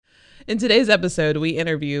In today's episode, we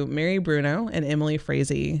interview Mary Bruno and Emily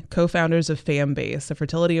Frazee, co-founders of FamBase, a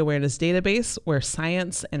fertility awareness database where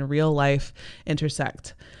science and real life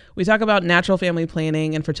intersect. We talk about natural family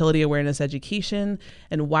planning and fertility awareness education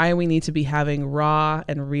and why we need to be having raw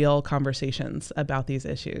and real conversations about these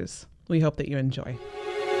issues. We hope that you enjoy.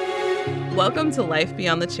 Welcome to Life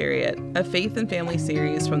Beyond the Chariot, a faith and family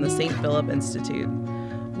series from the St. Philip Institute.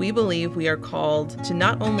 We believe we are called to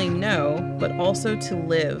not only know, but also to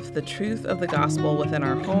live the truth of the gospel within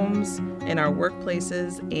our homes, in our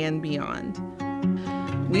workplaces, and beyond.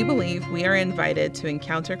 We believe we are invited to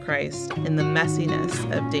encounter Christ in the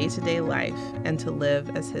messiness of day-to-day life and to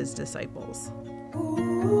live as his disciples.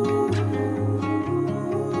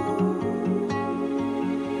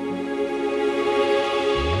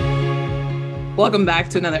 Welcome back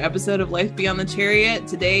to another episode of Life Beyond the Chariot.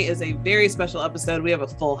 Today is a very special episode. We have a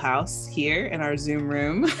full house here in our Zoom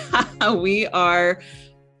room. We are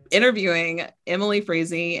interviewing Emily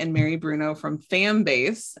Frazee and Mary Bruno from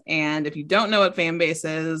FamBase. And if you don't know what FamBase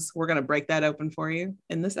is, we're going to break that open for you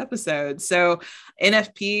in this episode. So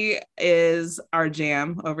NFP is our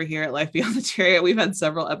jam over here at Life Beyond the Chariot. We've had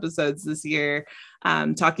several episodes this year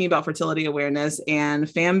talking about fertility awareness, and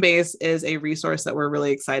FamBase is a resource that we're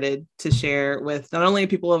really excited to share with not only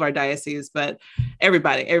people of our diocese, but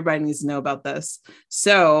everybody needs to know about this.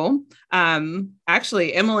 So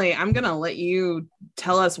actually, Emily, I'm going to let you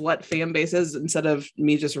tell us what FamBase is instead of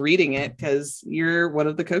me just reading it, because you're one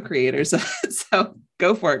of the co-creators. So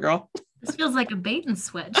go for it, girl. This feels like a bait and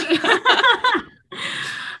switch.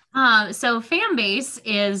 So FamBase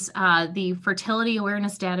is the fertility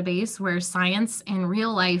awareness database where science and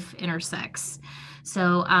real life intersects.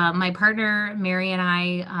 So my partner, Mary, and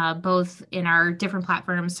I, both in our different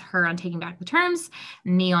platforms, her on Taking Back the Terms,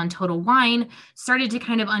 me on Total Wine, started to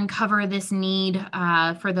kind of uncover this need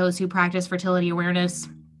for those who practice fertility awareness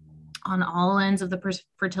on all ends of the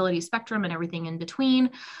fertility spectrum and everything in between,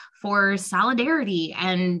 for solidarity.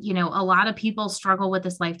 And, you know, a lot of people struggle with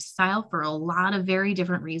this lifestyle for a lot of very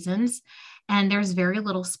different reasons. And there's very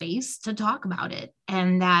little space to talk about it.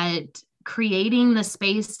 And that creating the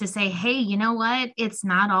space to say, hey, you know what? It's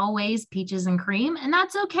not always peaches and cream, and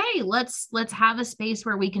that's okay. Let's have a space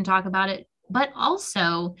where we can talk about it, but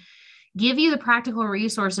also give you the practical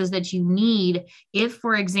resources that you need if,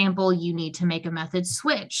 for example, you need to make a method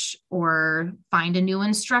switch or find a new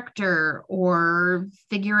instructor or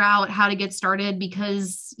figure out how to get started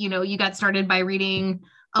because, you know, you got started by reading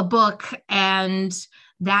a book and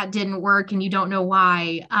that didn't work and you don't know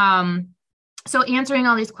why. So answering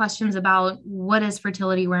all these questions about what is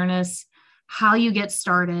fertility awareness, how you get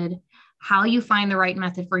started, how you find the right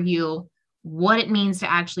method for you, what it means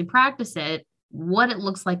to actually practice it, what it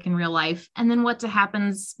looks like in real life, and then what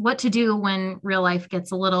to do when real life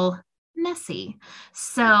gets a little messy.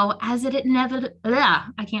 So as it inevitably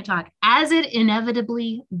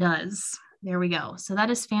does. There we go. So that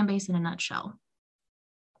is FamBase in a nutshell.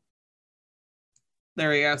 There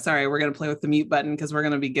we go. Sorry, we're going to play with the mute button because we're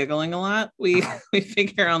going to be giggling a lot. We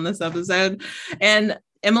figure on this episode. And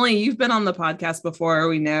Emily, you've been on the podcast before.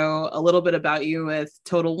 We know a little bit about you with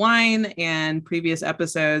Total Wine and previous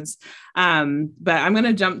episodes. But I'm going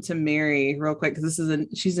to jump to Mary real quick because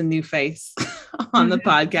she's a new face on the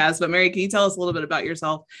podcast. But Mary, can you tell us a little bit about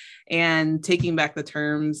yourself and Taking Back the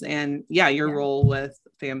Terms and your role with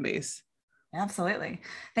FamBase? Absolutely.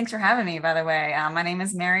 Thanks for having me, by the way. My name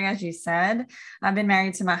is Mary, as you said. I've been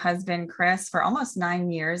married to my husband, Chris, for almost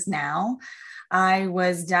 9 years now. I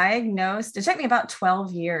was diagnosed, it took me about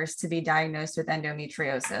 12 years to be diagnosed with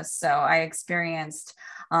endometriosis. So I experienced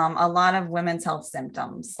a lot of women's health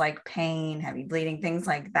symptoms like pain, heavy bleeding, things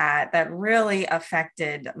like that, that really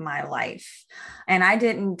affected my life. And I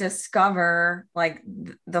didn't discover like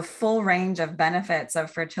the full range of benefits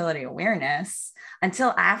of fertility awareness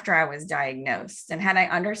until after I was diagnosed. And had I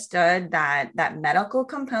understood that medical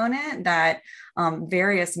component that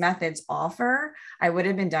various methods offer, I would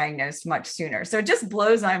have been diagnosed much sooner. So it just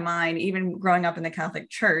blows my mind, even growing up in the Catholic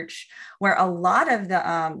Church, where a lot of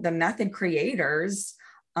the method creators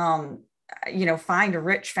find a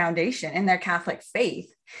rich foundation in their Catholic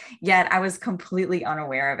faith, yet I was completely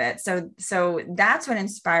unaware of it. So that's what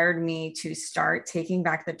inspired me to start Taking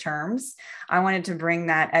Back the Terms. I wanted to bring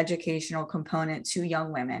that educational component to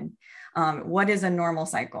young women. What is a normal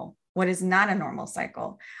cycle? What is not a normal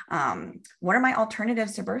cycle? What are my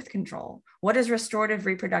alternatives to birth control? What is restorative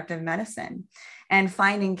reproductive medicine? And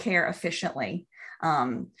finding care efficiently.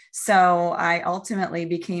 So I ultimately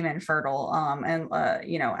became infertile. And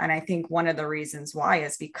I think one of the reasons why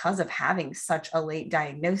is because of having such a late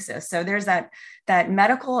diagnosis. So there's that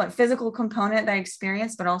medical and physical component that I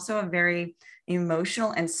experienced, but also a very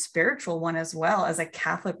emotional and spiritual one as well, as a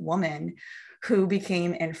Catholic woman who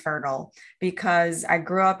became infertile, because I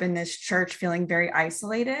grew up in this church feeling very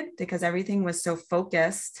isolated because everything was so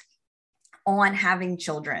focused on having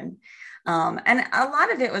children. And a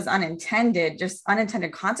lot of it was unintended, just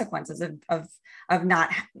unintended consequences of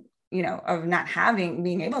not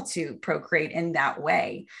being able to procreate in that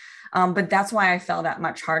way. But that's why I fell that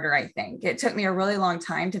much harder. I think it took me a really long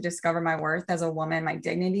time to discover my worth as a woman, my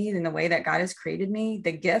dignity, and the way that God has created me,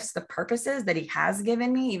 the gifts, the purposes that he has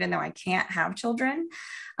given me, even though I can't have children.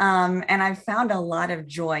 And I've found a lot of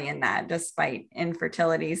joy in that despite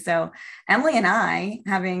infertility. So Emily and I,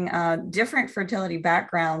 having different fertility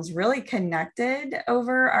backgrounds, really connected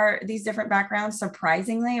over these different backgrounds.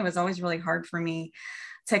 Surprisingly, it was always really hard for me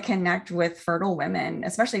to connect with fertile women,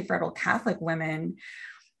 especially fertile Catholic women.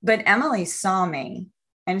 But Emily saw me,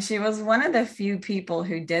 and she was one of the few people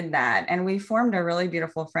who did that. And we formed a really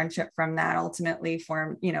beautiful friendship from that, ultimately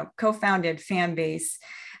co-founded Fanbase,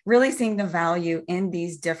 really seeing the value in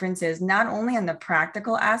these differences, not only in the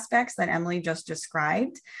practical aspects that Emily just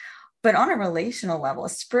described, but on a relational level, a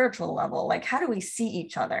spiritual level. Like, how do we see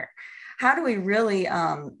each other? How do we really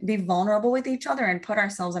be vulnerable with each other and put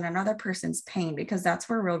ourselves in another person's pain? Because that's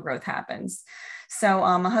where real growth happens. So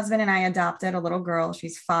my husband and I adopted a little girl.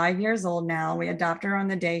 She's 5 years old now. We adopted her on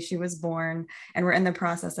the day she was born, and we're in the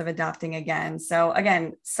process of adopting again. So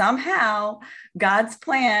again, somehow God's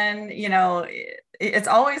plan, it's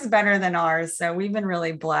always better than ours. So we've been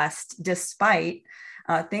really blessed despite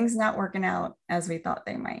things not working out as we thought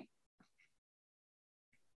they might.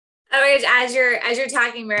 Oh my gosh, as you're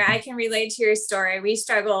talking, Mary, I can relate to your story. We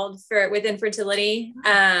struggled with infertility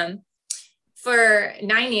for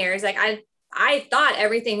 9 years. Like I thought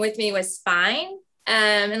everything with me was fine.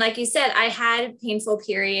 And like you said, I had painful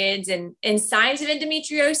periods and signs of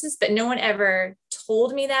endometriosis, but no one ever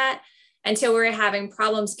told me that until we were having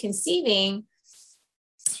problems conceiving.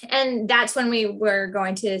 And that's when we were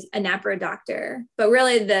going to a NAPRO doctor. But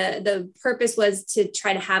really the purpose was to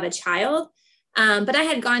try to have a child. But I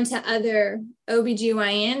had gone to other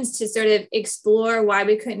OBGYNs to sort of explore why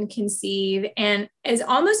we couldn't conceive. And it's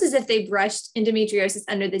almost as if they brushed endometriosis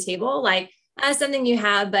under the table, like something you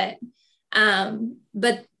have, but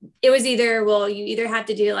it was either, well, you either have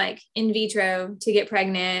to do like in vitro to get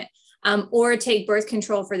pregnant, or take birth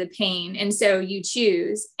control for the pain. And so you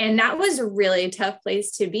choose. And that was a really tough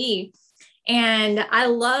place to be. And I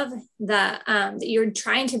love that you're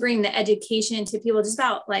trying to bring the education to people just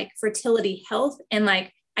about like fertility health and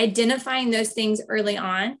like identifying those things early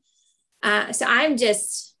on. So I'm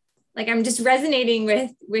just resonating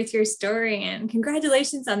with your story, and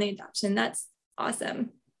congratulations on the adoption. That's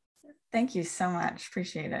awesome. Thank you so much.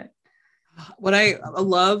 Appreciate it. What I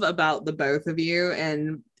love about the both of you,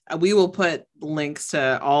 and we will put links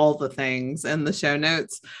to all the things in the show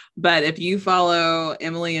notes, but if you follow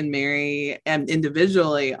Emily and Mary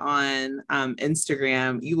individually on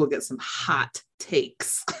Instagram, you will get some hot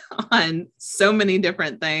takes on so many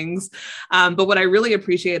different things. But what I really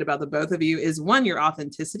appreciate about the both of you is, one, your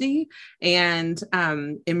authenticity and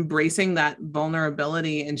embracing that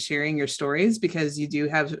vulnerability and sharing your stories, because you do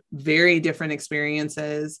have very different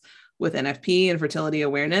experiences with NFP and fertility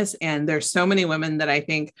awareness. And there's so many women that I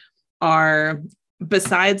think are,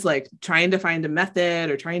 besides like trying to find a method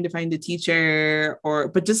or trying to find a teacher,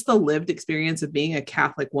 but just the lived experience of being a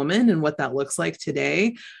Catholic woman and what that looks like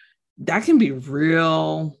today, that can be it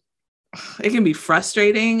can be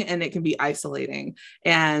frustrating and it can be isolating.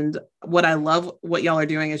 And what I love what y'all are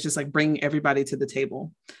doing is just like bringing everybody to the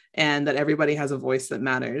table, and that everybody has a voice that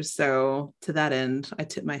matters. So to that end, I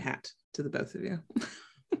tip my hat to the both of you.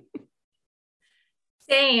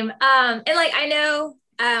 Same. And like, I know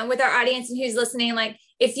with our audience and who's listening, like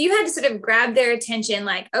if you had to sort of grab their attention,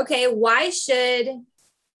 like, okay, why should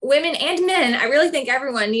women and men, I really think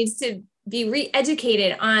everyone needs to be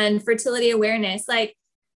re-educated on fertility awareness, like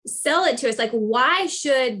sell it to us. Like, why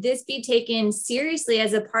should this be taken seriously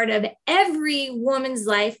as a part of every woman's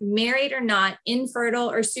life, married or not,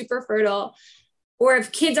 infertile or super fertile, or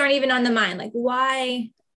if kids aren't even on the mind, like why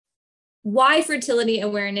fertility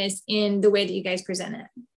awareness in the way that you guys present it?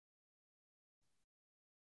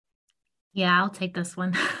 Yeah, I'll take this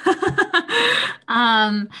one.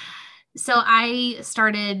 So I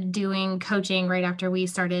started doing coaching right after we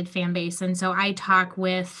started Fanbase. And so I talk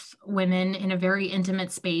with women in a very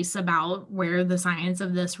intimate space about where the science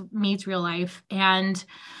of this meets real life. And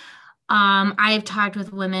I've talked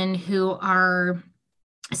with women who are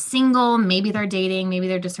single, maybe they're dating, maybe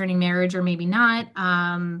they're discerning marriage, or maybe not,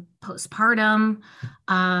 postpartum,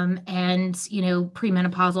 and,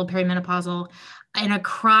 premenopausal, perimenopausal, and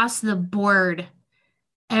across the board,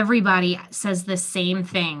 everybody says the same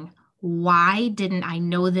thing. Why didn't I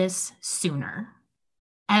know this sooner?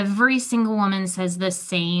 Every single woman says the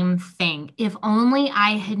same thing. If only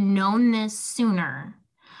I had known this sooner,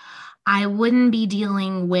 I wouldn't be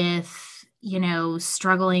dealing with,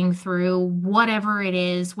 struggling through whatever it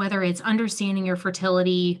is, whether it's understanding your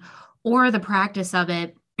fertility or the practice of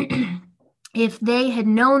it. If they had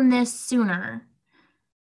known this sooner,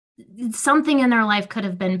 something in their life could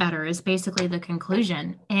have been better, is basically the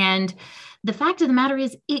conclusion. And the fact of the matter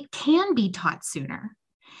is, it can be taught sooner.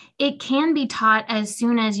 It can be taught as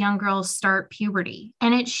soon as young girls start puberty,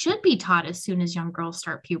 and it should be taught as soon as young girls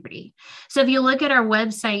start puberty. So if you look at our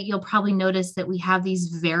website, you'll probably notice that we have these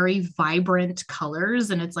very vibrant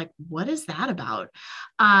colors, and it's like, what is that about?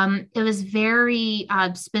 It was very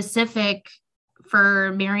specific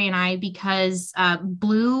for Mary and I, because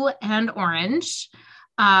blue and orange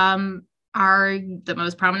are the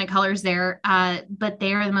most prominent colors there, but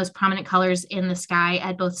they are the most prominent colors in the sky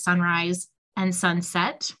at both sunrise and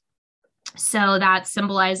sunset. So that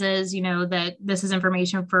symbolizes, that this is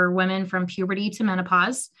information for women from puberty to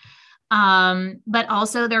menopause. But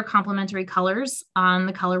also they're complementary colors. On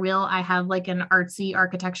the color wheel, I have like an artsy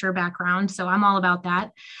architecture background, so I'm all about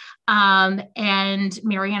that. And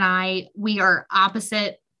Mary and I, we are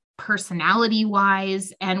opposite personality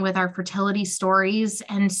wise and with our fertility stories.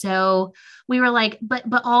 And so we were like, but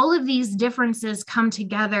all of these differences come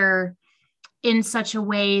together in such a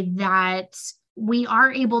way that we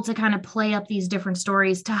are able to kind of play up these different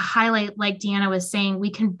stories to highlight, like Deanna was saying, we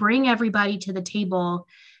can bring everybody to the table.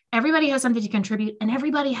 Everybody has something to contribute, and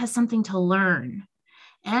everybody has something to learn.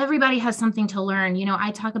 Everybody has something to learn.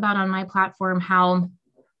 I talk about on my platform how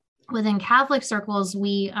within Catholic circles,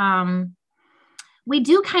 we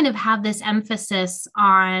do kind of have this emphasis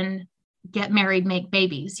on get married, make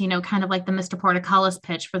babies, kind of like the Mr. Portacallus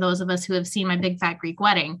pitch for those of us who have seen My Big Fat Greek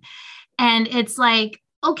Wedding. And it's like,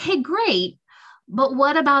 okay, great. But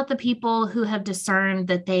what about the people who have discerned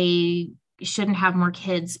that they shouldn't have more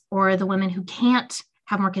kids, or the women who can't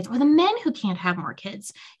have more kids, or the men who can't have more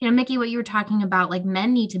kids? Mickey, what you were talking about, like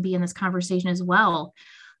men need to be in this conversation as well,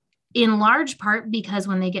 in large part because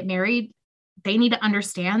when they get married, they need to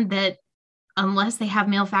understand that unless they have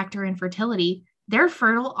male factor infertility, they're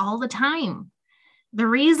fertile all the time. The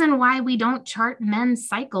reason why we don't chart men's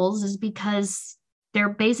cycles is because they're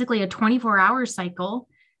basically a 24-hour cycle.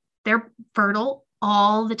 They're fertile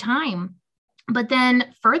all the time. But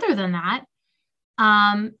then further than that,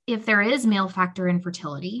 if there is male factor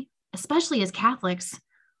infertility, especially as Catholics,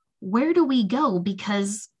 where do we go?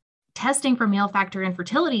 Because testing for male factor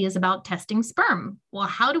infertility is about testing sperm. Well,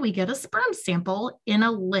 how do we get a sperm sample in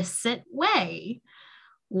a licit way?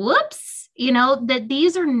 Whoops, that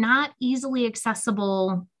these are not easily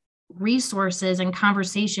accessible resources and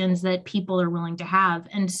conversations that people are willing to have.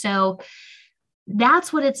 And so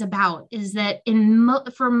that's what it's about, is that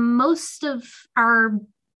for most of our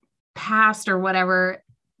past or whatever,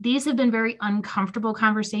 these have been very uncomfortable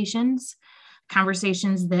conversations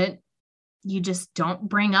that you just don't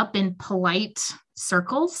bring up in polite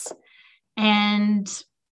circles. And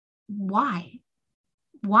why?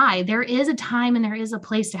 There is a time and there is a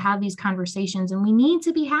place to have these conversations, and we need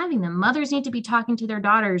to be having them. Mothers need to be talking to their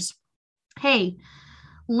daughters. Hey,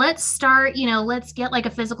 let's start, let's get like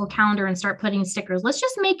a physical calendar and start putting stickers. Let's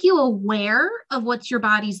just make you aware of what your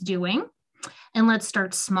body's doing. And let's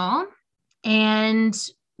start small. And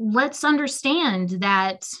let's understand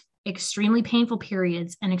that extremely painful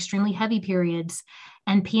periods and extremely heavy periods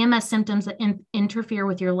and PMS symptoms that interfere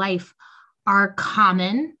with your life are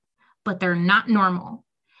common, but they're not normal.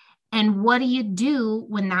 And what do you do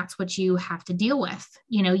when that's what you have to deal with?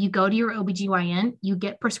 You go to your OBGYN, you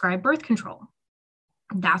get prescribed birth control.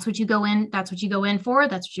 That's what you go in. That's what you go in for.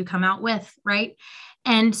 That's what you come out with. Right.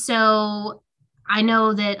 And so I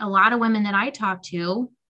know that a lot of women that I talk to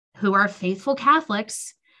who are faithful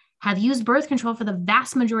Catholics have used birth control for the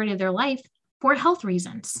vast majority of their life for health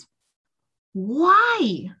reasons.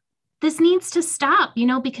 Why? This needs to stop,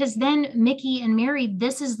 because then Mickey and Mary,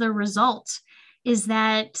 this is the result, is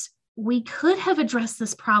that we could have addressed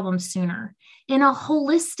this problem sooner in a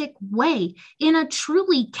holistic way, in a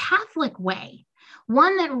truly Catholic way.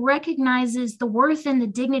 one that recognizes the worth and the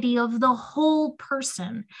dignity of the whole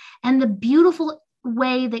person and the beautiful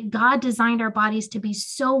way that God designed our bodies to be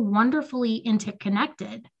so wonderfully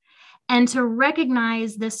interconnected, and to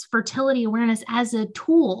recognize this fertility awareness as a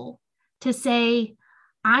tool to say,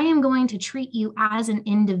 I am going to treat you as an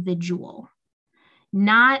individual,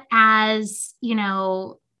 not as,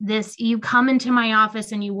 this, you come into my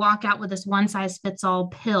office and you walk out with this one size fits all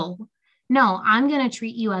pill. No, I'm going to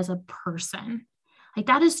treat you as a person. Like,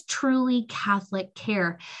 that is truly Catholic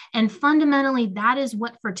care. And fundamentally, that is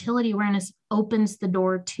what fertility awareness opens the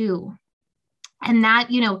door to. And that,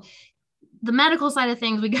 the medical side of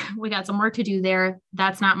things, we got some work to do there.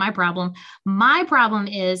 That's not my problem. My problem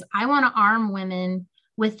is I want to arm women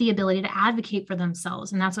with the ability to advocate for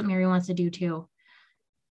themselves. And that's what Mary wants to do too.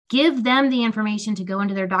 Give them the information to go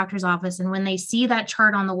into their doctor's office. And when they see that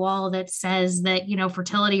chart on the wall that says that,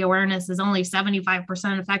 fertility awareness is only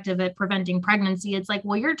 75% effective at preventing pregnancy, it's like,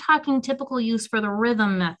 well, you're talking typical use for the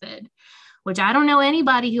rhythm method, which I don't know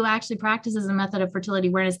anybody who actually practices a method of fertility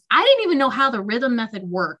awareness. I didn't even know how the rhythm method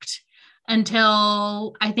worked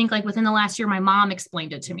until I think like within the last year, my mom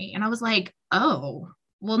explained it to me. And I was like, oh,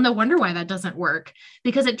 well, no wonder why that doesn't work,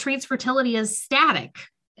 because it treats fertility as static.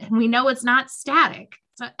 And we know it's not static.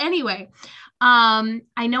 So anyway,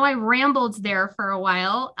 I know I rambled there for a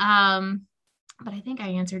while, but I think I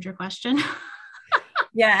answered your question.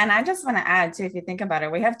 Yeah. And I just want to add too, if you think about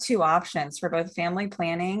it, we have two options for both family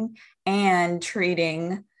planning and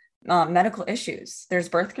treating medical issues. There's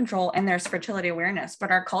birth control and there's fertility awareness,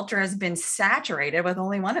 but our culture has been saturated with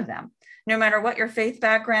only one of them. No matter what your faith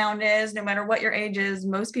background is, no matter what your age is,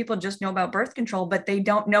 most people just know about birth control, but they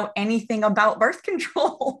don't know anything about birth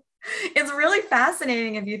control. It's really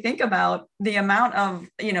fascinating if you think about the amount of,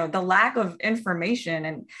 the lack of information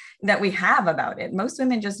and that we have about it. Most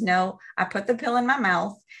women just know I put the pill in my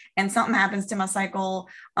mouth and something happens to my cycle.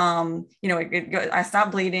 I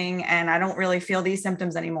stop bleeding and I don't really feel these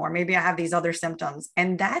symptoms anymore. Maybe I have these other symptoms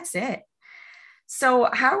and that's it. So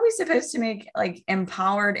how are we supposed to make like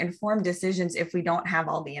empowered, informed decisions if we don't have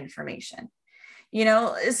all the information?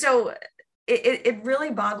 So it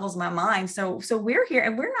really boggles my mind. So we're here,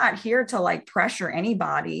 and we're not here to like pressure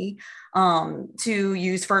anybody to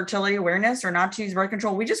use fertility awareness or not to use birth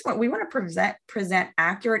control. We want to present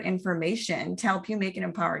accurate information to help you make an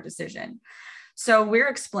empowered decision. So we're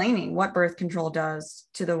explaining what birth control does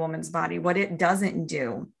to the woman's body, what it doesn't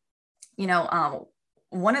do.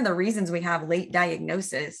 One of the reasons we have late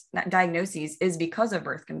diagnoses is because of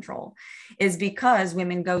birth control, is because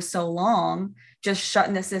women go so long just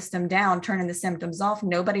shutting the system down, turning the symptoms off.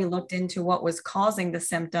 Nobody looked into what was causing the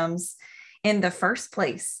symptoms in the first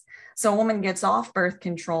place. So a woman gets off birth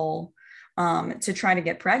control to try to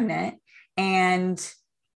get pregnant, and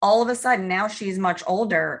all of a sudden now she's much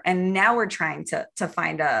older, and now we're trying to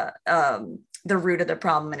find the root of the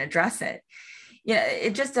problem and address it.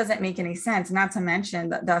 It just doesn't make any sense, not to mention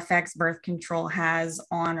the effects birth control has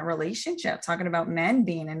on a relationship, talking about men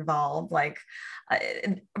being involved. Like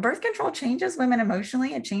birth control changes women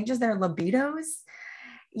emotionally. It changes their libidos,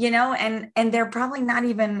 and they're probably not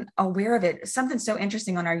even aware of it. Something so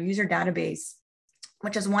interesting on our user database,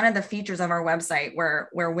 which is one of the features of our website where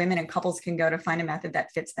women and couples can go to find a method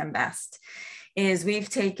that fits them best, is we've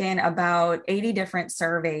taken about 80 different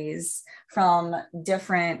surveys from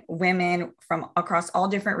different women from across all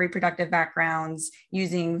different reproductive backgrounds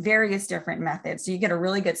using various different methods. So you get a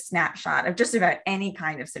really good snapshot of just about any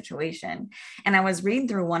kind of situation. And I was reading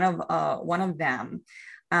through one of them.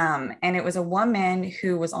 And it was a woman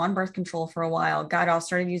who was on birth control for a while, got off,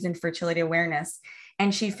 started using fertility awareness.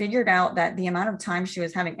 And she figured out that the amount of time she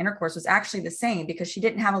was having intercourse was actually the same, because she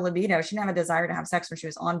didn't have a libido. She didn't have a desire to have sex when she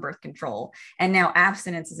was on birth control. And now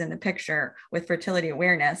abstinence is in the picture with fertility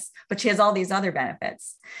awareness, but she has all these other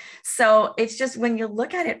benefits. So it's just, when you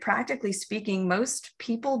look at it, practically speaking, most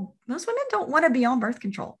women don't want to be on birth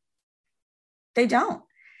control. They don't.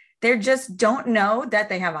 They just don't know that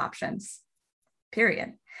they have options,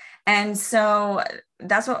 period. And so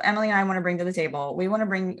that's what Emily and I want to bring to the table. We want to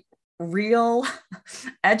bring real,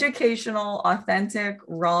 educational, authentic,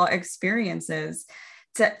 raw experiences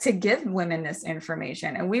to give women this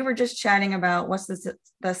information. And we were just chatting about, what's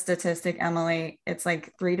the statistic, Emily? It's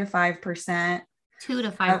like 3 to 5%. 2 to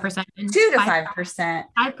 5%. 2 to 5%.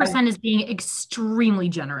 5% is being extremely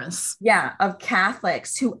generous. Yeah, of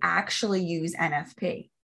Catholics who actually use NFP.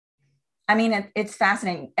 I mean, it's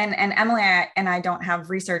fascinating. And Emily and I don't have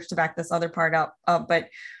research to back this other part up, but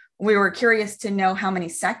we were curious to know how many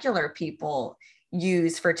secular people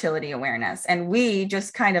use fertility awareness. And we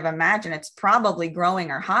just kind of imagine it's probably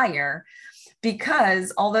growing or higher.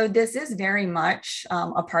 because although this is very much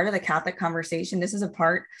a part of the Catholic conversation, this is a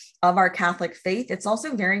part of our Catholic faith, it's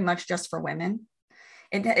also very much just for women.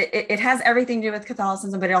 It has everything to do with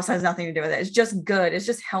Catholicism, but it also has nothing to do with it. It's just good. It's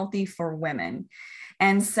just healthy for women.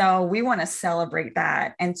 And so we want to celebrate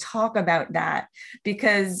that and talk about that,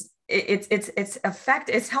 because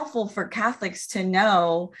it's helpful for Catholics to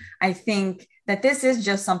know, I think, that this is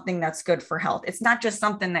just something that's good for health. It's not just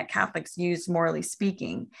something that Catholics use, morally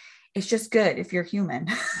speaking. It's just good if you're human.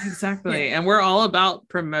 Exactly. And we're all about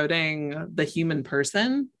promoting the human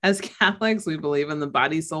person as Catholics. We believe in the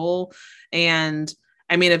body, soul. And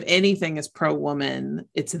I mean, if anything is pro-woman,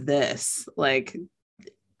 it's this, like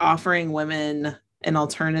offering women an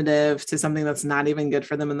alternative to something that's not even good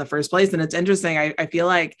for them in the first place. And it's interesting. I feel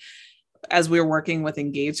like as we're working with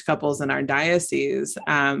engaged couples in our diocese,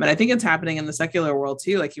 and I think it's happening in the secular world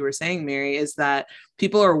too, like you were saying, Mary, is that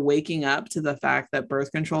people are waking up to the fact that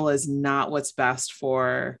birth control is not what's best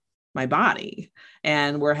for my body.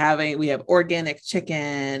 And we have organic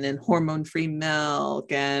chicken and hormone-free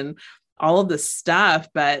milk and all of this stuff.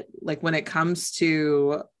 But like, when it comes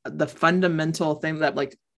to the fundamental thing that,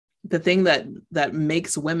 like, the thing that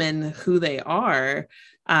makes women who they are,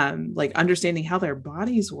 like understanding how their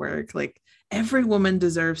bodies work, like every woman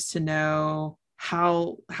deserves to know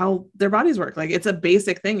how their bodies work. Like, it's a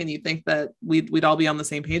basic thing. And you think that we'd all be on the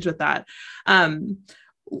same page with that.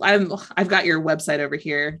 I've got your website over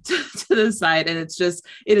here to the side, and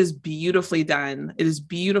it is beautifully done. It is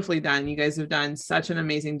beautifully done. You guys have done such an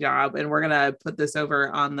amazing job. And we're going to put this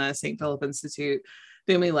over on the St. Philip Institute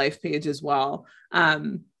Family Life page as well.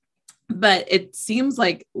 But it seems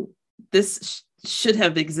like this should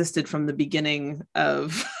have existed from the beginning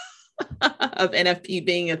of NFP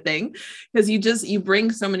being a thing, because you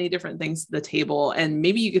bring so many different things to the table. And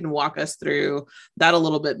maybe you can walk us through that a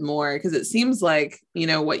little bit more, because it seems like,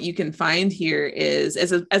 what you can find here is,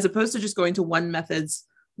 as opposed to just going to one method's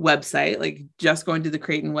website, like just going to the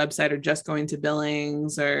Creighton website or just going to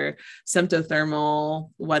Billings or Symptothermal,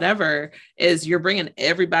 whatever, is you're bringing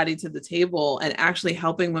everybody to the table and actually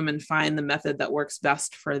helping women find the method that works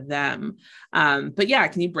best for them. But yeah,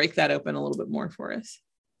 can you break that open a little bit more for us?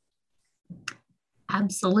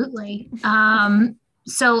 Absolutely.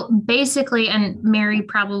 So basically, and Mary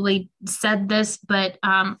probably said this, but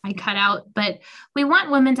I cut out, but we want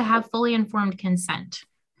women to have fully informed consent,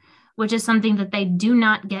 which is something that they do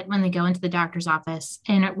not get when they go into the doctor's office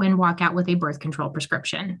and when walk out with a birth control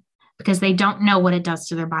prescription, because they don't know what it does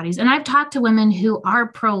to their bodies. And I've talked to women who are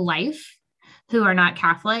pro-life, who are not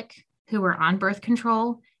Catholic, who are on birth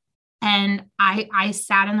control. And I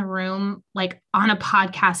sat in the room, like on a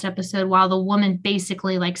podcast episode, while the woman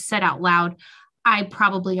basically like said out loud, I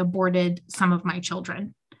probably aborted some of my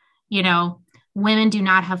children. Women do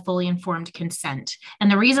not have fully informed consent. And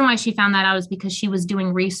the reason why she found that out is because she was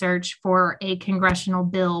doing research for a congressional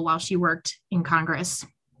bill while she worked in Congress.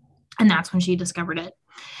 And that's when she discovered it.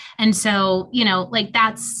 And so,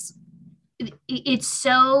 it's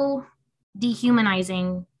so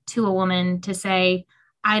dehumanizing to a woman to say,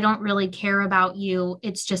 I don't really care about you.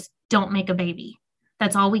 It's just don't make a baby.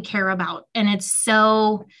 That's all we care about. And it's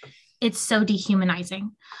so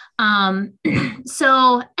dehumanizing.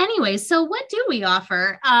 So anyway, so what do we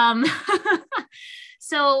offer?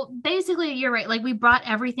 So basically, you're right. Like, we brought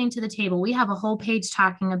everything to the table. We have a whole page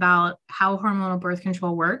talking about how hormonal birth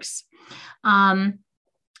control works.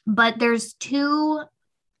 But there's two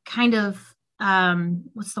kind of,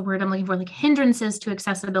 what's the word I'm looking for? Like, hindrances to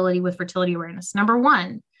accessibility with fertility awareness. Number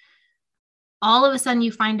one, all of a sudden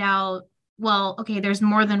you find out, well, okay, there's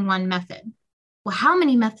more than one method. Well, how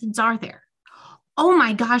many methods are there? Oh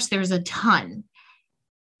my gosh, there's a ton.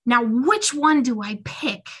 Now, which one do I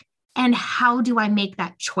pick and how do I make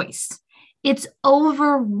that choice? It's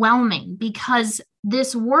overwhelming, because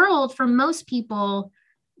this world for most people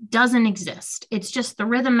doesn't exist. It's just the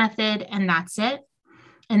rhythm method and that's it.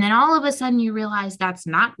 And then all of a sudden you realize that's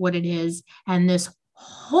not what it is. And this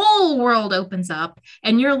whole world opens up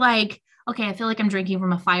and you're like, okay, I feel like I'm drinking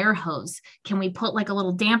from a fire hose. Can we put like a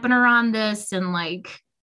little dampener on this and like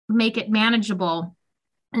make it manageable?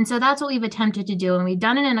 And so that's what we've attempted to do. And we've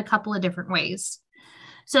done it in a couple of different ways.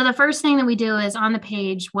 So the first thing that we do is on the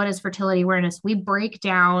page, what is fertility awareness? We break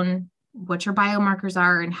down what your biomarkers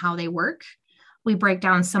are and how they work. We break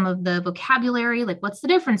down some of the vocabulary, like what's the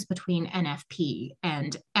difference between NFP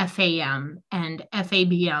and FAM and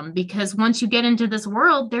FABM? Because once you get into this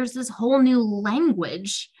world, there's this whole new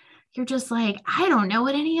language. You're just like, I don't know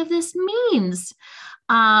what any of this means.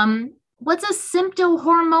 What's a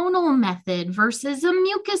symptohormonal method versus a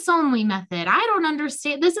mucus-only method? I don't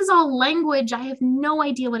understand. This is all language. I have no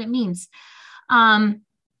idea what it means.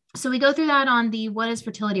 So we go through that on the What is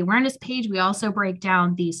Fertility Awareness page. We also break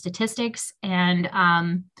down the statistics and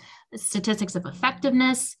statistics of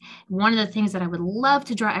effectiveness. One of the things that I would love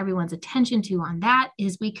to draw everyone's attention to on that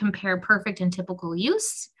is we compare perfect and typical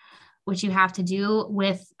use, which you have to do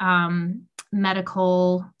with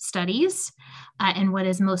medical studies. And what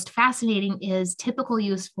is most fascinating is typical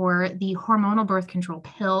use for the hormonal birth control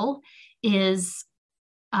pill is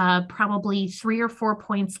probably 3 or 4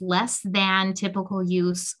 points less than typical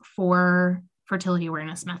use for fertility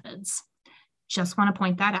awareness methods. Just want to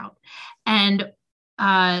point that out. And,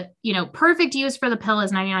 perfect use for the pill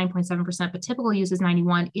is 99.7%, but typical use is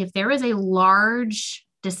 91. If there is a large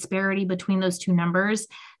disparity between those two numbers,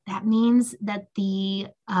 that means that the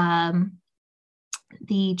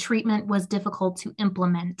treatment was difficult to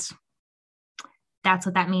implement. That's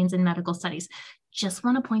what that means in medical studies. Just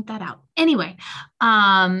want to point that out. Anyway,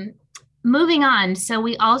 moving on. So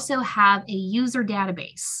we also have a user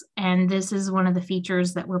database, and this is one of the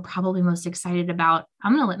features that we're probably most excited about.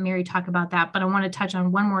 I'm going to let Mary talk about that, but I want to touch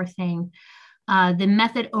on one more thing. The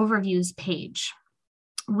method overviews page.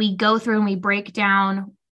 We go through and we break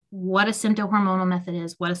down what a symptohormonal method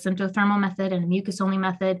is, what a symptothermal method and a mucus-only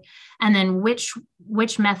method, and then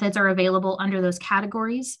which methods are available under those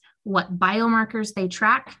categories, what biomarkers they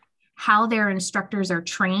track, how their instructors are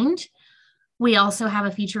trained. We also have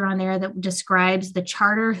a feature on there that describes the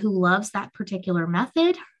charter who loves that particular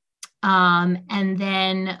method. And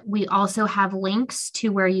then we also have links to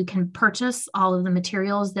where you can purchase all of the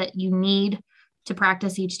materials that you need to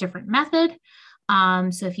practice each different method.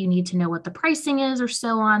 So if you need to know what the pricing is or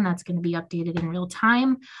so on, that's going to be updated in real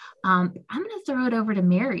time. I'm going to throw it over to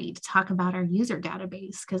Mary to talk about our user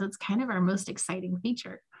database because it's kind of our most exciting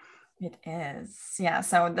feature. It is. Yeah.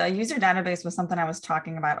 So the user database was something I was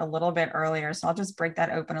talking about a little bit earlier. So I'll just break that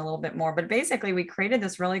open a little bit more. But basically, we created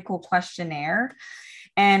this really cool questionnaire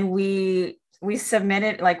and we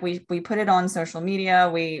submitted, like we put it on social media.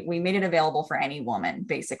 We made it available for any woman,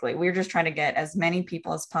 basically. We were just trying to get as many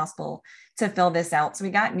people as possible to fill this out. So we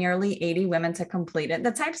got nearly 80 women to complete it. The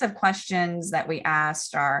types of questions that we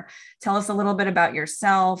asked are, tell us a little bit about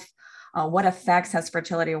yourself. What effects has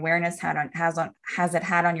fertility awareness has it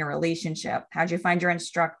had on your relationship? How'd you find your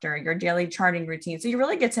instructor, your daily charting routine? So you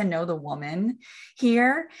really get to know the woman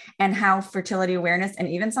here and how fertility awareness and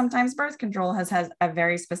even sometimes birth control has a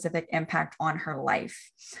very specific impact on her life.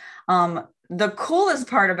 The coolest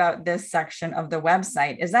part about this section of the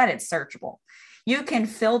website is that it's searchable. You can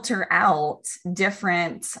filter out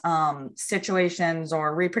different situations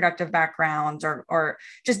or reproductive backgrounds or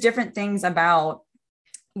just different things about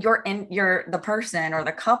the person or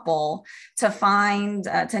the couple to find,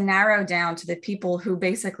 to narrow down to the people who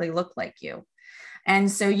basically look like you. And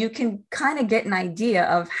so you can kind of get an idea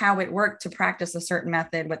of how it worked to practice a certain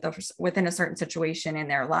method within a certain situation in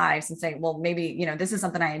their lives and say, well, maybe, this is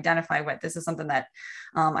something I identify with. This is something that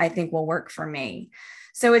I think will work for me.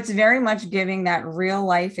 So it's very much giving that real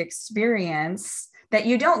life experience that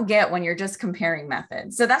you don't get when you're just comparing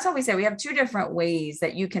methods. So that's what we say. We have two different ways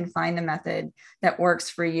that you can find the method that works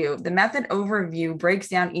for you. The method overview breaks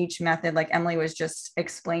down each method like Emily was just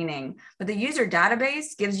explaining, but the user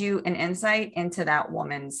database gives you an insight into that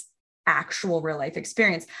woman's actual real life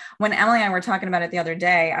experience. When Emily and I were talking about it the other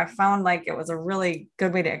day, I found like it was a really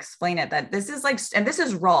good way to explain it, that this is and this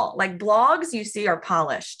is raw. Like blogs you see are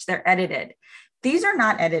polished, they're edited. These are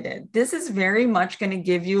not edited. This is very much going to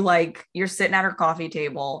give you like you're sitting at her coffee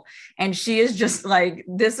table and she is just like,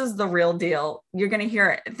 this is the real deal. You're going to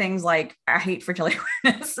hear things like, I hate fertility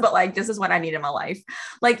awareness, but like, this is what I need in my life.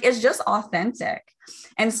 Like, it's just authentic.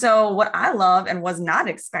 And so what I love and was not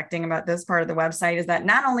expecting about this part of the website is that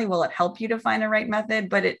not only will it help you to find the right method,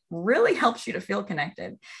 but it really helps you to feel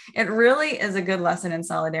connected. It really is a good lesson in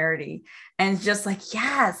solidarity. And just like,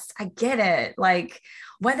 yes, I get it. Like,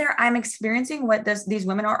 whether I'm experiencing what these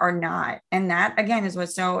women are or not. And that, again, is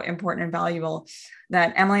what's so important and valuable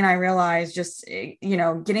that Emily and I realized just,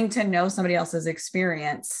 getting to know somebody else's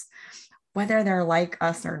experience, whether they're like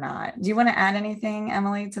us or not. Do you want to add anything,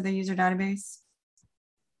 Emily, to the user database?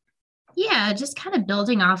 Yeah, just kind of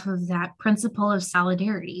building off of that principle of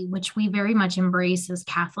solidarity, which we very much embrace as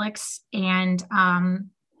Catholics. And, I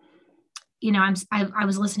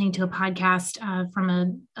was listening to a podcast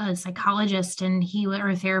from a psychologist or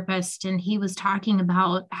a therapist, and he was talking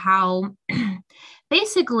about how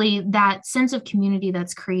basically that sense of community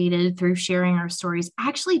that's created through sharing our stories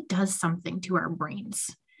actually does something to our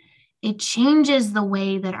brains. It changes the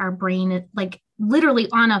way that our brain, like literally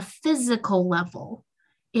on a physical level,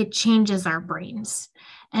 it changes our brains.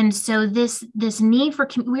 And so this need for,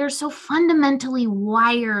 we are so fundamentally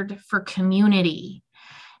wired for community.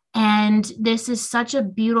 And this is such a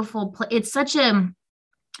beautiful place.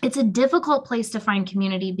 It's a difficult place to find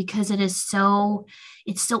community because it's so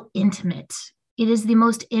intimate. It is the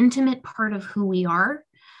most intimate part of who we are.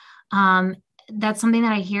 That's something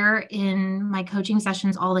that I hear in my coaching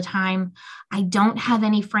sessions all the time. I don't have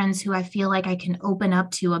any friends who I feel like I can open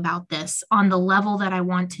up to about this on the level that I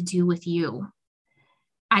want to do with you.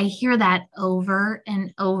 I hear that over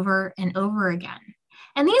and over and over again.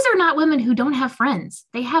 And these are not women who don't have friends.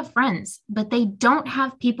 They have friends, but they don't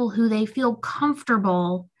have people who they feel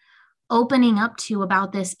comfortable opening up to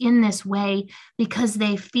about this in this way because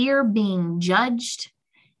they fear being judged.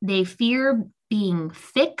 They fear being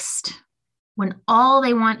fixed when all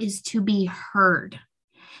they want is to be heard.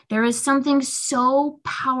 There is something so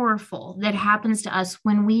powerful that happens to us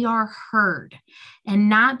when we are heard, and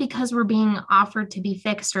not because we're being offered to be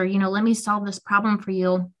fixed or, let me solve this problem for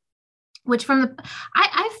you, which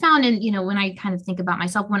I found in, when I kind of think about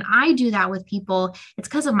myself, when I do that with people, it's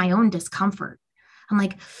because of my own discomfort. I'm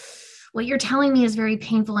like, what you're telling me is very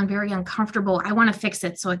painful and very uncomfortable. I want to fix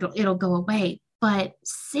it so it'll go away. But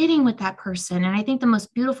sitting with that person, and I think the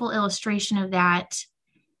most beautiful illustration of that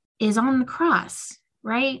is on the cross,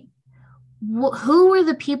 right? Who were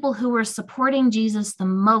the people who were supporting Jesus the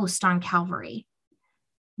most on Calvary?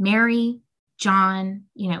 Mary, John,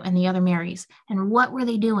 and the other Marys. And what were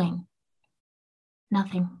they doing?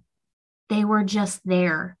 Nothing. They were just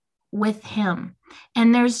there with him.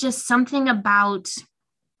 And there's just something about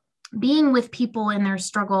being with people in their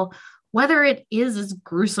struggle, whether it is as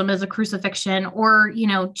gruesome as a crucifixion or,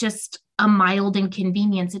 just a mild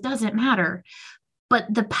inconvenience, it doesn't matter.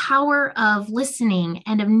 But the power of listening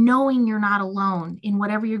and of knowing you're not alone in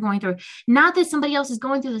whatever you're going through, not that somebody else is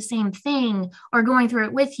going through the same thing or going through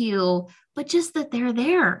it with you, but just that they're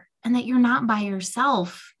there and that you're not by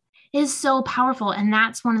yourself is so powerful. And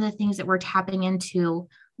that's one of the things that we're tapping into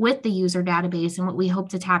with the user database and what we hope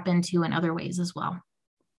to tap into in other ways as well.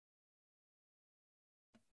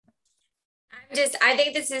 I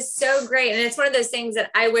think this is so great. And it's one of those things that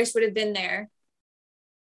I wish would have been there,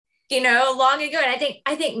 long ago. And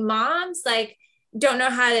I think moms don't know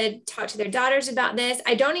how to talk to their daughters about this.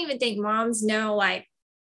 I don't even think moms know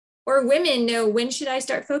or women know, when should I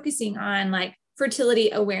start focusing on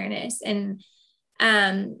fertility awareness? And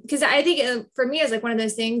because I think for me, it's one of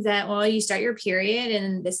those things that, you start your period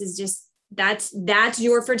and this is just, that's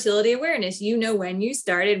your fertility awareness. When you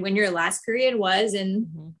started, when your last period was,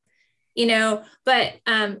 and but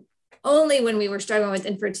only when we were struggling with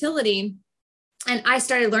infertility and I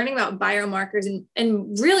started learning about biomarkers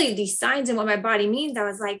and really these signs and what my body means, I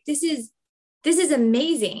was like, this is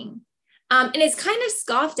amazing. And it's kind of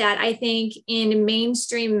scoffed at, I think, in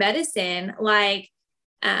mainstream medicine. I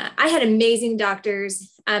had amazing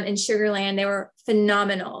doctors in Sugar Land. They were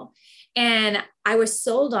phenomenal. And I was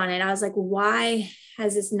sold on it. I was like, why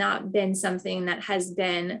has this not been something that has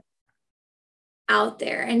been out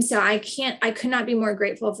there? And so I could not be more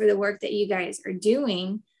grateful for the work that you guys are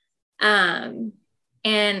doing. And,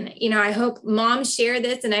 I hope moms share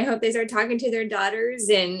this and I hope they start talking to their daughters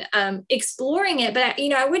and exploring it. But,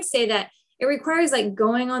 I would say that it requires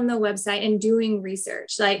going on the website and doing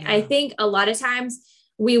research. I think a lot of times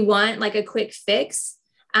we want a quick fix.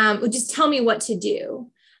 Just tell me what to do.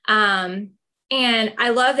 And I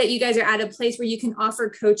love that you guys are at a place where you can offer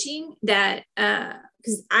coaching that,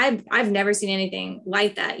 because I've never seen anything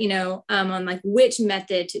like that, on which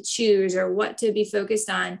method to choose or what to be focused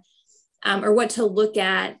on, or what to look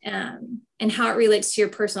at, and how it relates to your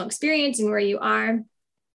personal experience and where you are.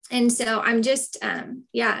 And so I'm just,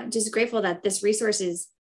 just grateful that this resource is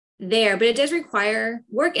there, but it does require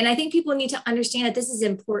work. And I think people need to understand that this is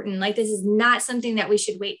important. This is not something that we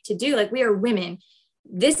should wait to do. We are women.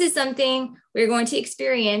 This is something we're going to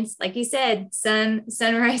experience, like you said,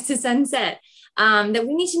 sunrise to sunset, that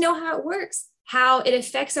we need to know how it works, how it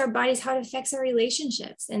affects our bodies, how it affects our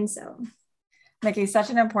relationships. And so, Nikki, such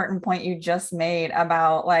an important point you just made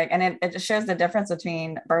about and it just shows the difference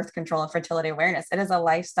between birth control and fertility awareness. It is a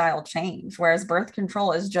lifestyle change, whereas birth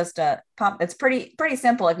control is just it's pretty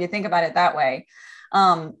simple if you think about it that way.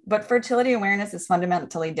 But fertility awareness is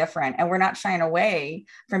fundamentally different, and we're not shying away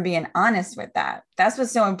from being honest with that. That's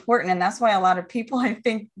what's so important. And that's why a lot of people, I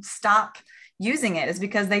think, stop using it, is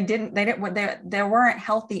because there weren't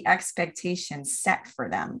healthy expectations set for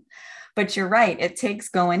them. But you're right. It takes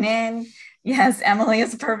going in. Yes, Emily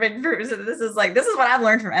is perfect. This is what I've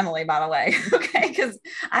learned from Emily, by the way. Okay. Because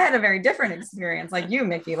I had a very different experience like you,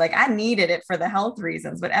 Mickey. I needed it for the health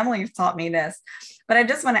reasons, but Emily's taught me this. But I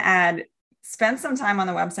just want to add, spend some time on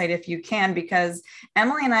the website if you can, because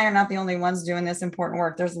Emily and I are not the only ones doing this important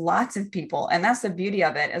work. There's lots of people. And that's the beauty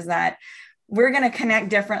of it, is that we're going to connect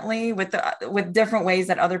differently with different ways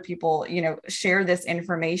that other people, share this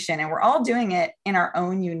information. And we're all doing it in our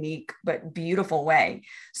own unique but beautiful way.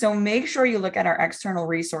 So make sure you look at our external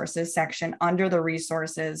resources section under the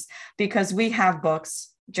resources, because we have books,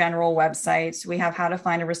 general websites. We have how to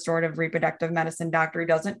find a restorative reproductive medicine doctor who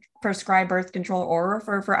doesn't prescribe birth control or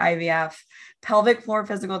refer for IVF, pelvic floor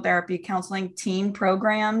physical therapy, counseling, teen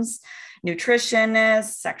programs,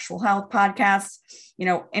 nutritionists, sexual health podcasts,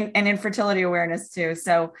 and infertility awareness too.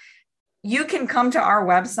 So you can come to our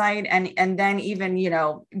website and then even,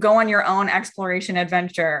 go on your own exploration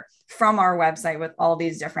adventure from our website with all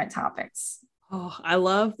these different topics. Oh, I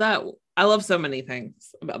love that. I love so many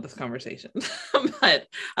things about this conversation, but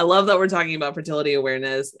I love that we're talking about fertility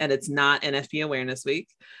awareness and it's not NFP Awareness Week.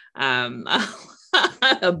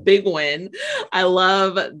 A big win. I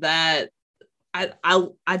love that.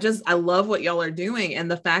 I love what y'all are doing, and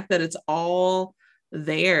the fact that it's all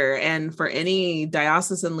there. And for any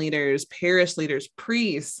diocesan leaders, parish leaders,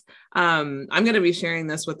 priests, I'm going to be sharing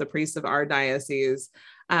this with the priests of our diocese,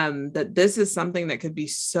 that this is something that could be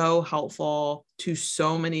so helpful to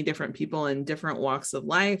so many different people in different walks of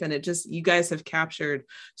life. And you guys have captured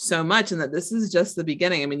so much, and that this is just the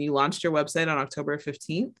beginning. I mean, you launched your website on October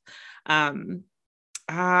 15th. I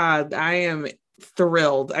am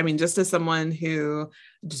thrilled. I mean, just as someone who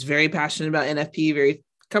just very passionate about NFP, very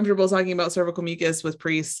comfortable talking about cervical mucus with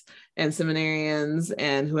priests and seminarians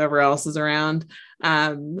and whoever else is around.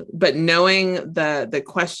 But knowing the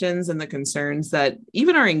questions and the concerns that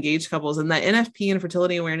even our engaged couples, and that NFP and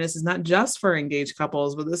fertility awareness is not just for engaged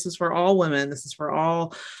couples, but this is for all women. This is for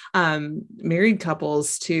all married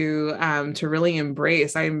couples to really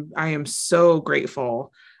embrace. I am so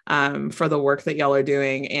grateful for the work that y'all are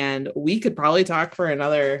doing. And we could probably talk for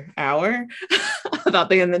another hour about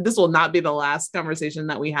things, and this will not be the last conversation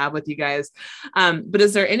that we have with you guys. But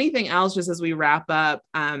is there anything else, just as we wrap up,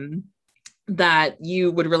 that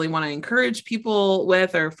you would really want to encourage people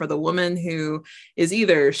with, or for the woman who is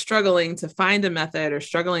either struggling to find a method or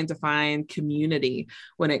struggling to find community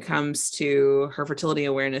when it comes to her fertility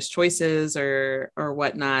awareness choices or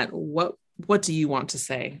whatnot? What do you want to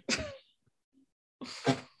say?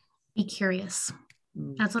 Be curious.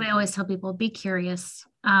 That's what I always tell people. Be curious.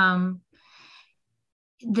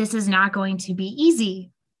 This is not going to be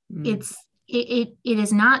easy. It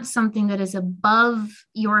is not something that is above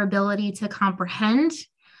your ability to comprehend,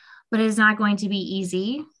 but it is not going to be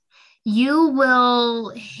easy. You will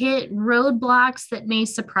hit roadblocks that may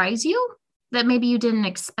surprise you, that maybe you didn't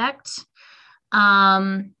expect.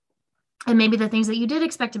 And maybe the things that you did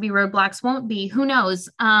expect to be roadblocks won't be. Who knows?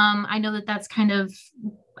 I know that's kind of,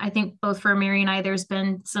 I think both for Mary and I, there's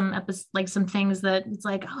been some things that it's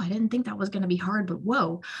like, oh, I didn't think that was going to be hard, but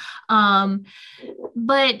whoa.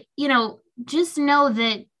 But just know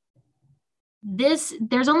that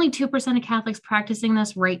there's only 2% of Catholics practicing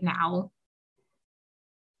this right now.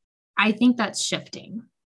 I think that's shifting.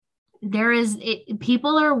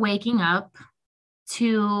 People are waking up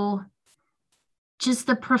to just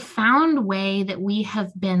the profound way that we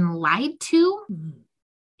have been lied to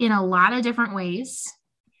in a lot of different ways,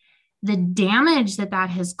 the damage that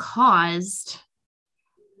has caused,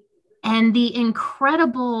 and the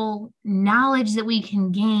incredible knowledge that we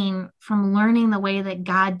can gain from learning the way that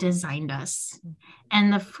God designed us,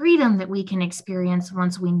 and the freedom that we can experience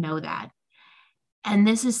once we know that. And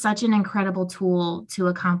this is such an incredible tool to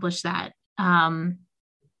accomplish that.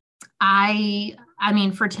 I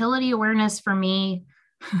mean, fertility awareness for me,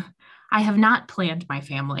 I have not planned my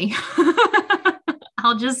family.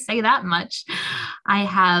 I'll just say that much. I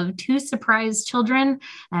have 2 surprise children,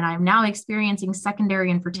 and I'm now experiencing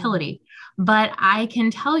secondary infertility. But I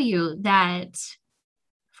can tell you that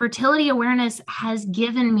fertility awareness has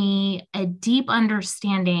given me a deep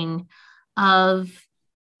understanding of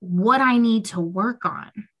what I need to work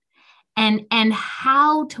on and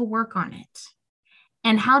how to work on it,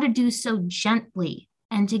 and how to do so gently,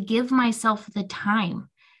 and to give myself the time.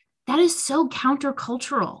 That is so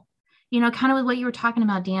countercultural. Kind of with what you were talking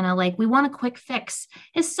about, Deanna, like we want a quick fix.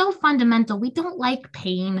 It's so fundamental. We don't like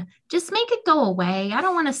pain. Just make it go away. I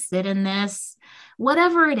don't want to sit in this,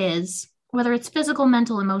 whatever it is, whether it's physical,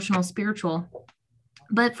 mental, emotional, spiritual.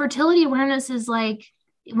 But fertility awareness is like,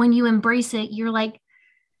 when you embrace it, you're like,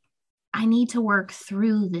 I need to work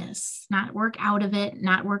through this, not work out of it,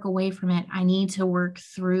 not work away from it. I need to work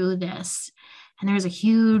through this. And there's a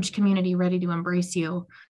huge community ready to embrace you.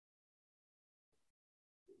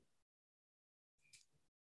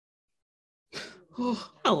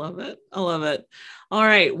 Oh, I love it. I love it. All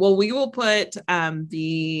right. Well, we will put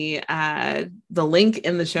the link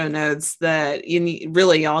in the show notes that you need.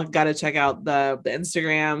 Really, y'all got to check out the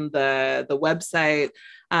Instagram, the website.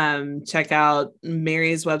 Check out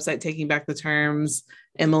Mary's website, Taking Back the Terms,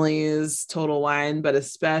 Emily's Total Wine, but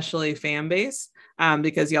especially Fanbase,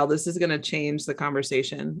 because y'all, this is going to change the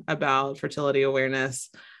conversation about fertility awareness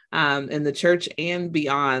in the church and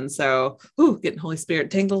beyond. So, getting Holy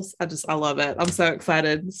Spirit tingles. I love it. I'm so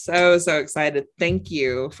excited. So excited. Thank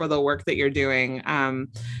you for the work that you're doing.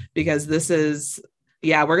 Because this is,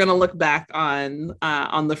 we're going to look back on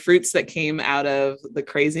the fruits that came out of the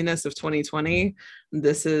craziness of 2020.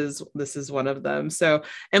 This is one of them. So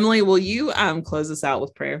Emily, will you close us out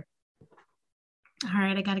with prayer? All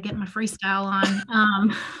right. I got to get my freestyle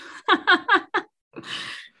on.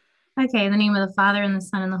 Okay, in the name of the Father, and the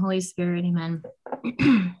Son, and the Holy Spirit, amen.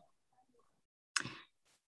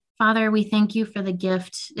 Father, we thank you for the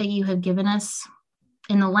gift that you have given us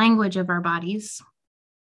in the language of our bodies.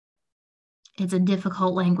 It's a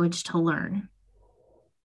difficult language to learn,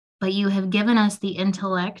 but you have given us the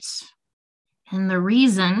intellect and the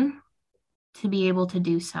reason to be able to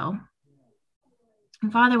do so.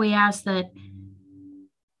 And Father, we ask that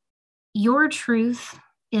your truth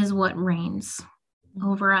is what reigns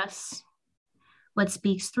over us, what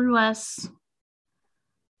speaks through us,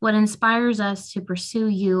 what inspires us to pursue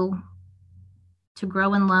you, to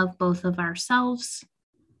grow in love both of ourselves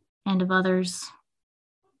and of others,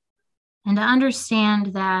 and to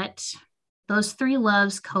understand that those three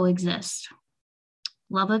loves coexist: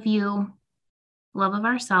 love of you, love of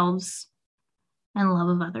ourselves, and love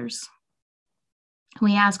of others.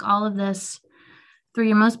 We ask all of this through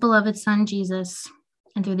your most beloved Son, Jesus,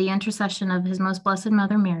 and through the intercession of his most blessed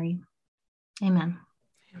mother, Mary. Amen.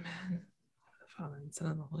 Amen. Father and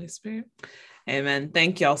Son and the Holy Spirit. Amen.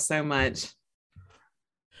 Thank y'all so much.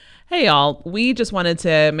 Hey, y'all. We just wanted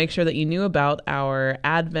to make sure that you knew about our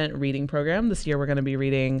Advent reading program. This year, we're going to be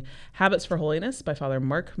reading Habits for Holiness by Father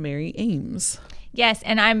Mark Mary Ames. Yes,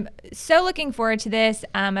 and I'm so looking forward to this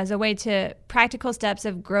as a way to practical steps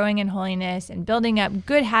of growing in holiness and building up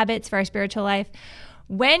good habits for our spiritual life.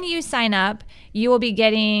 When you sign up, you will be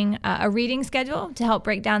getting a reading schedule to help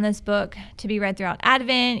break down this book to be read throughout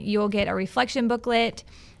Advent. You will get a reflection booklet.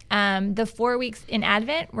 The 4 weeks in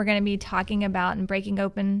Advent, we're going to be talking about and breaking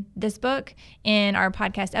open this book in our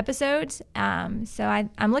podcast episodes. So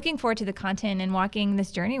I'm looking forward to the content and walking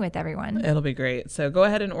this journey with everyone. It'll be great. So go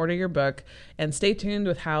ahead and order your book and stay tuned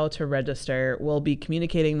with how to register. We'll be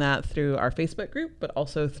communicating that through our Facebook group, but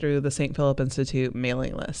also through the St. Philip Institute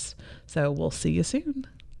mailing list. So we'll see you soon.